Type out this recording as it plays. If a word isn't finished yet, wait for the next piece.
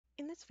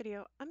In this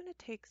video, I'm going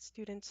to take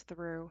students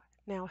through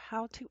now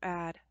how to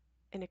add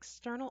an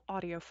external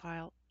audio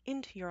file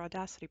into your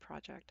Audacity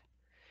project.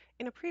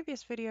 In a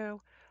previous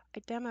video,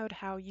 I demoed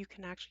how you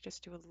can actually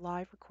just do a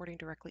live recording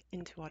directly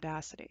into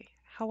Audacity.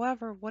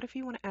 However, what if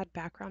you want to add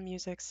background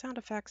music, sound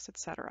effects,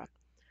 etc.?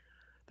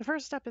 The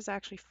first step is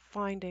actually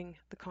finding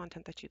the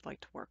content that you'd like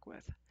to work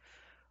with.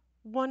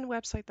 One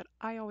website that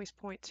I always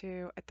point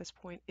to at this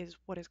point is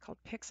what is called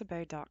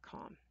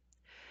pixabay.com.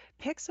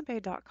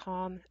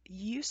 Pixabay.com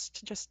used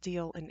to just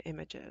deal in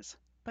images,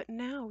 but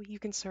now you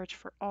can search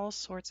for all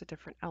sorts of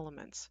different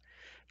elements.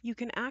 You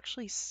can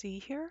actually see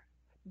here,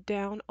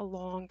 down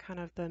along kind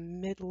of the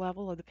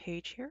mid-level of the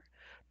page here,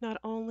 not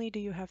only do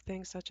you have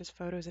things such as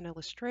photos and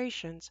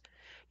illustrations,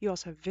 you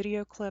also have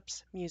video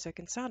clips, music,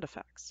 and sound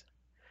effects.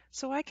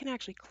 So I can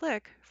actually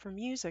click for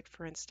music,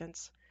 for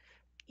instance.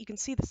 You can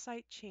see the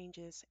site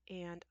changes,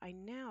 and I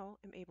now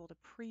am able to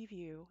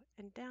preview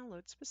and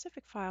download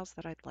specific files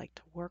that I'd like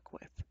to work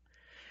with.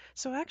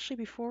 So actually,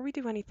 before we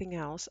do anything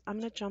else, I'm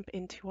going to jump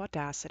into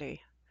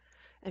Audacity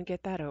and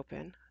get that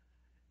open.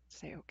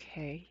 Say,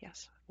 okay,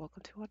 yes,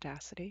 welcome to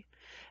Audacity.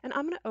 And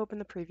I'm going to open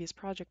the previous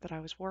project that I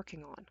was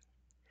working on.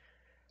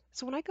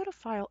 So when I go to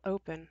File,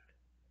 Open,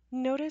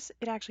 notice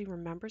it actually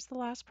remembers the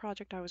last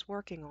project I was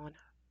working on,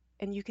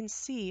 and you can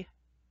see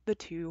the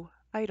two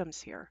items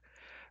here.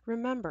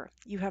 Remember,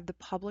 you have the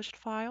published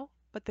file,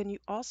 but then you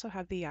also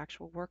have the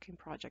actual working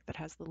project that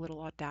has the little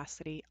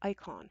Audacity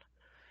icon.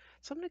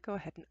 So I'm going to go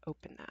ahead and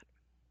open that.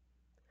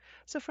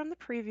 So from the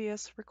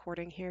previous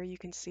recording here, you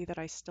can see that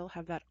I still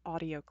have that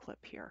audio clip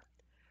here.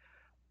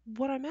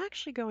 What I'm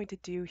actually going to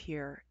do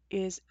here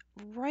is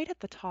right at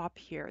the top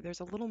here, there's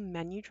a little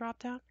menu drop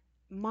down.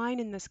 Mine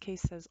in this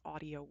case says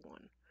Audio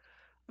 1.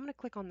 I'm going to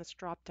click on this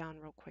drop down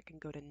real quick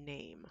and go to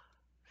Name.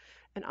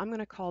 And I'm going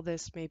to call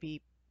this maybe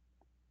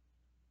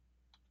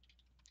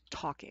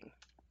Talking.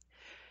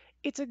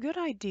 It's a good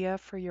idea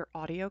for your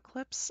audio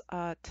clips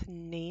to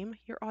name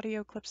your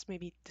audio clips,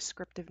 maybe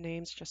descriptive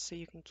names, just so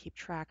you can keep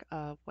track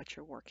of what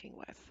you're working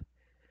with.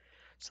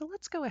 So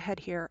let's go ahead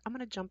here. I'm going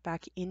to jump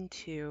back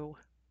into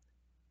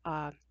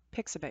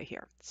Pixabay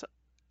here. So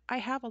I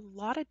have a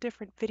lot of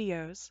different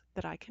videos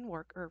that I can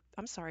work, or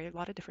I'm sorry, a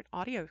lot of different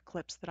audio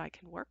clips that I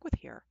can work with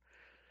here.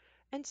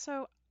 And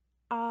so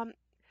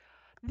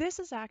this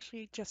is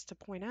actually just to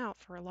point out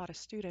for a lot of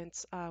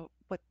students,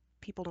 what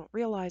people don't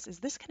realize is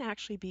this can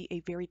actually be a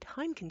very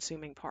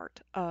time-consuming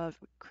part of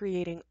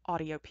creating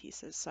audio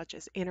pieces, such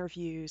as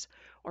interviews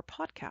or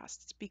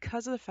podcasts,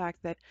 because of the fact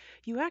that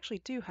you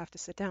actually do have to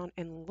sit down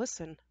and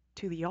listen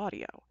to the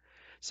audio.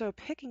 So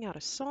picking out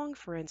a song,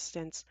 for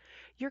instance,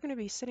 you're going to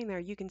be sitting there,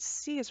 you can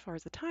see as far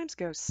as the times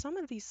go, some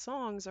of these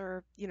songs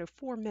are,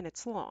 4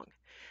 minutes long.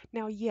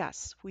 Now,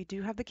 yes, we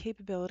do have the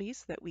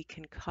capabilities that we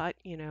can cut,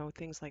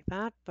 things like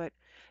that, but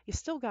you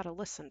still got to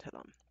listen to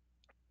them.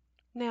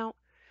 Now,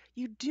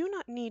 you do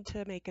not need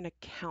to make an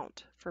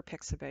account for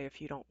Pixabay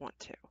if you don't want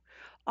to.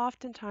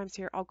 Oftentimes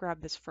here, I'll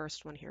grab this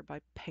first one here by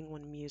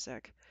Penguin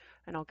Music,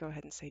 and I'll go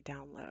ahead and say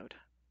download.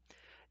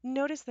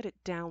 Notice that it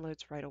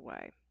downloads right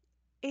away.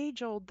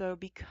 Age old though,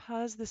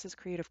 because this is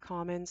Creative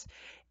Commons,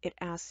 it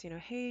asks,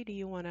 hey, do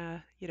you want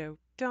to,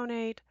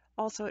 donate?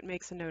 Also, it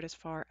makes a note as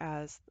far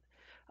as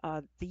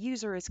the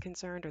user is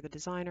concerned or the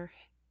designer.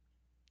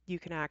 You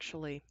can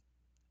actually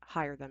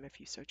hire them if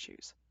you so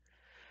choose.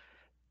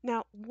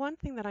 Now, one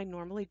thing that I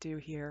normally do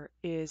here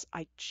is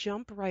I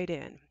jump right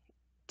in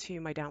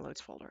to my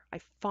downloads folder. I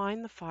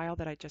find the file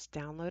that I just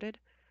downloaded,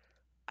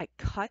 I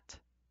cut,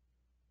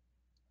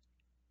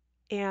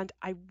 and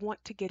I want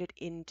to get it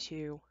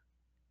into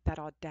that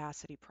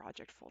Audacity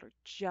project folder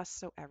just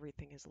so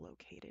everything is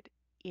located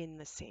in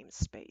the same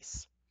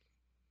space.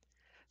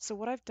 So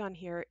what I've done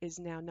here is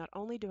now not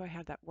only do I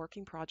have that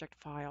working project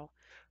file,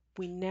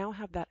 we now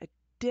have that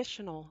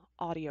additional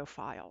audio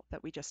file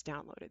that we just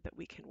downloaded that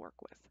we can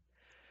work with.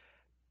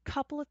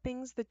 Couple of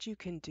things that you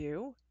can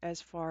do as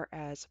far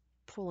as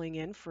pulling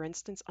in, for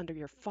instance, under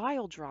your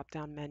file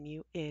drop-down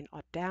menu in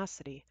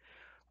Audacity,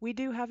 we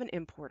do have an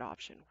import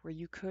option where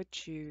you could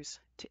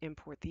choose to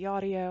import the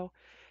audio.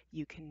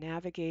 You can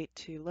navigate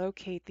to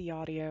locate the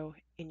audio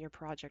in your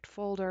project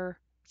folder.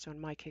 So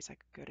in my case, I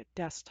could go to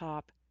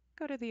Desktop,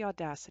 go to the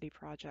Audacity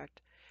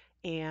project,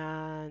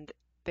 and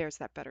there's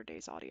that Better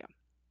Days audio.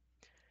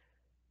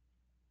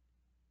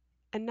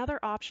 Another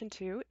option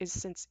too is,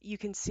 since you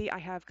can see I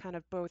have kind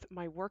of both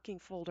my working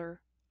folder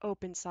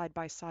open side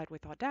by side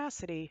with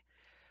Audacity,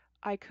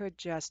 I could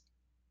just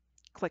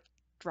click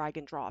drag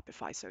and drop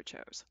if I so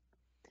chose.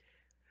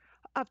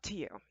 Up to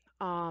you.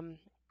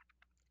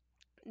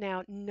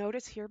 Now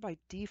notice here by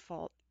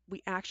default,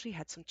 we actually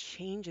had some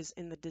changes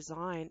in the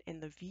design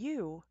and the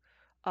view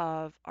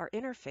of our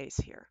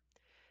interface here.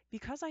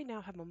 Because I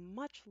now have a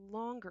much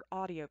longer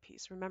audio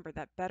piece, remember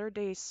that Better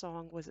Days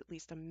song was at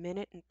least 1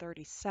 minute and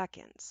 30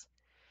 seconds.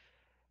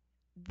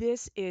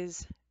 This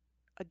is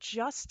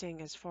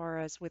adjusting as far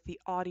as with the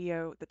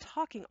audio, the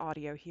talking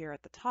audio here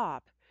at the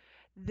top.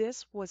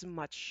 This was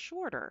much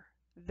shorter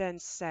than,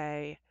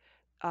 say,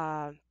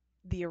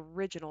 the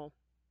original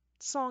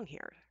song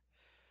here.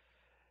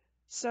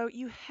 So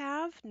you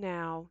have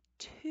now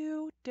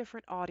two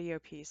different audio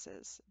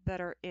pieces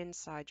that are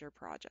inside your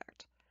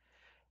project.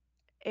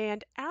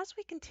 And as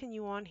we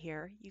continue on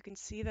here, you can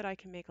see that I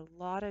can make a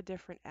lot of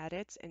different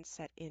edits and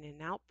set in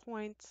and out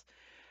points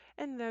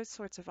and those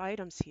sorts of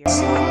items here.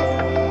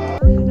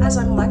 As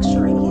I'm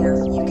lecturing here,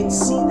 you can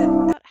see that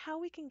About how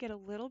we can get a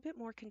little bit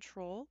more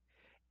control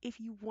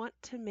if you want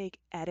to make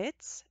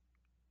edits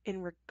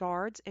in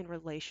regards in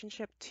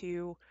relationship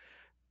to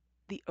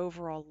the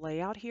overall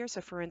layout here.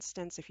 So for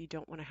instance, if you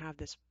don't want to have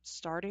this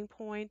starting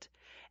point,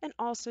 and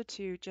also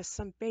to just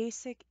some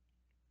basic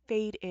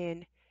fade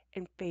in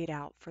and fade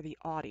out for the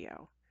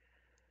audio.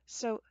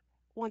 So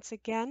once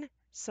again,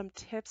 some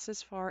tips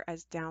as far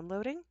as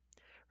downloading.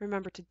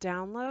 Remember to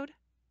download,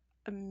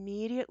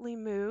 immediately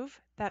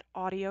move that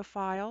audio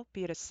file,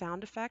 be it a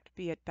sound effect,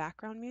 be it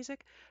background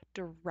music,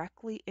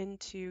 directly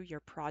into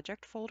your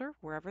project folder,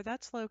 wherever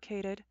that's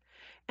located,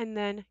 and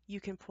then you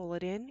can pull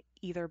it in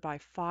either by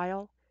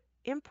file,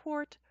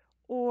 import,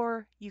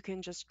 or you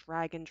can just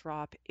drag and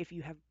drop if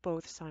you have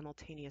both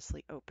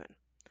simultaneously open.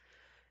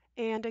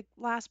 And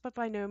last but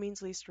by no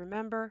means least,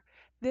 remember,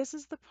 this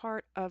is the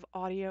part of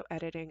audio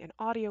editing and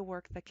audio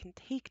work that can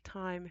take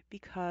time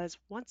because,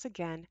 once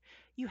again,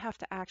 you have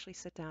to actually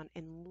sit down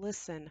and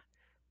listen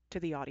to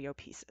the audio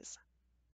pieces.